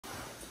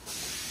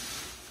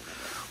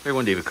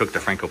Everyone, David Cook,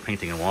 DeFranco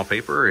Painting and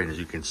Wallpaper, and as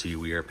you can see,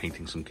 we are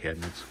painting some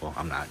cabinets. Well,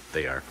 I'm not,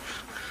 they are.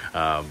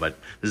 But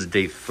this is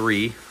day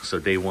 3, so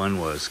day 1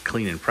 was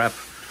clean and prep,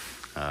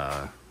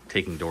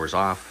 taking doors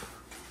off.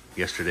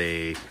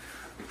 Yesterday,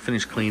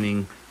 finished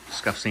cleaning,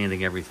 scuff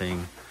sanding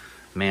everything,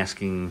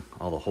 masking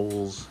all the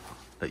holes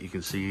that you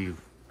can see,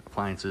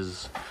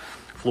 appliances,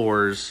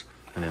 floors,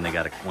 and then they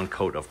got one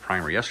coat of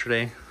primer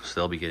yesterday, so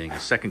they'll be getting a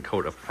second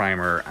coat of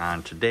primer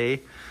on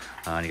today.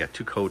 And you got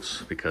 2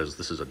 coats because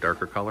this is a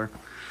darker color.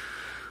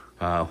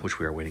 Which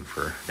we are waiting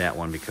for that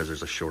one because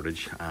there's a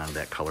shortage on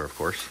that color, of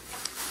course.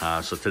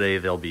 So today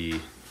they'll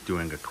be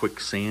doing a quick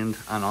sand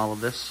on all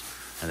of this,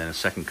 and then a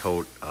second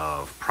coat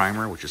of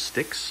primer, which is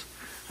sticks.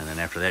 And then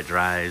after that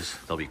dries,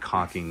 they'll be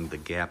caulking the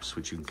gaps,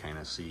 which you can kind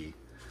of see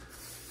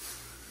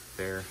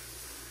there,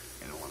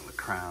 and along the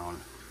crown,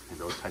 and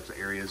those types of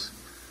areas.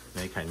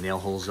 Any kind of nail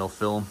holes they'll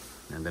fill.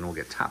 And then we'll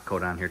get top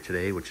coat on here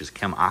today, which is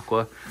Chem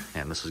Aqua,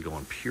 and this is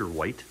going pure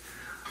white.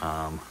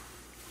 So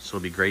it'll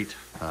be great.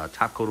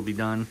 Top coat will be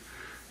done.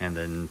 And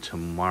then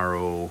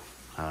tomorrow,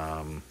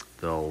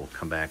 they'll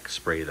come back,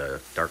 spray the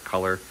dark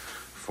color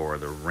for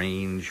the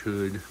range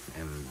hood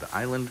and the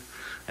island,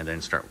 and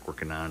then start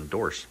working on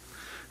doors.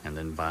 And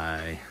then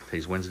by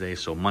today's Wednesday,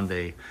 so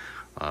Monday,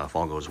 if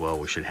all goes well,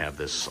 we should have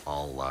this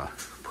all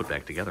put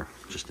back together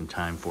just in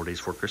time, 4 days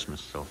before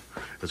Christmas. So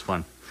it's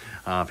fun.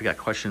 If you got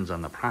questions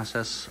on the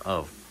process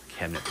of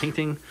cabinet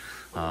painting,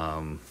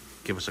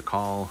 give us a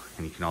call,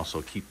 and you can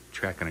also keep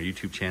track on our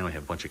YouTube channel. We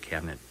have a bunch of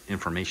cabinet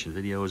information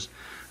videos,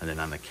 and then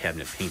on the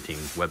cabinet painting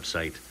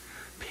website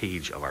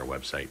page of our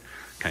website,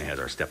 kind of has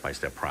our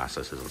step-by-step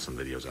processes and some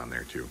videos on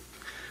there too.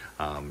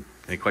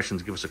 Any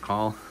questions, give us a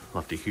call.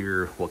 Love to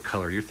hear what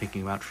color you're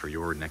thinking about for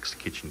your next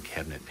kitchen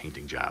cabinet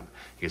painting job.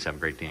 You guys have a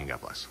great day, and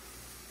God bless.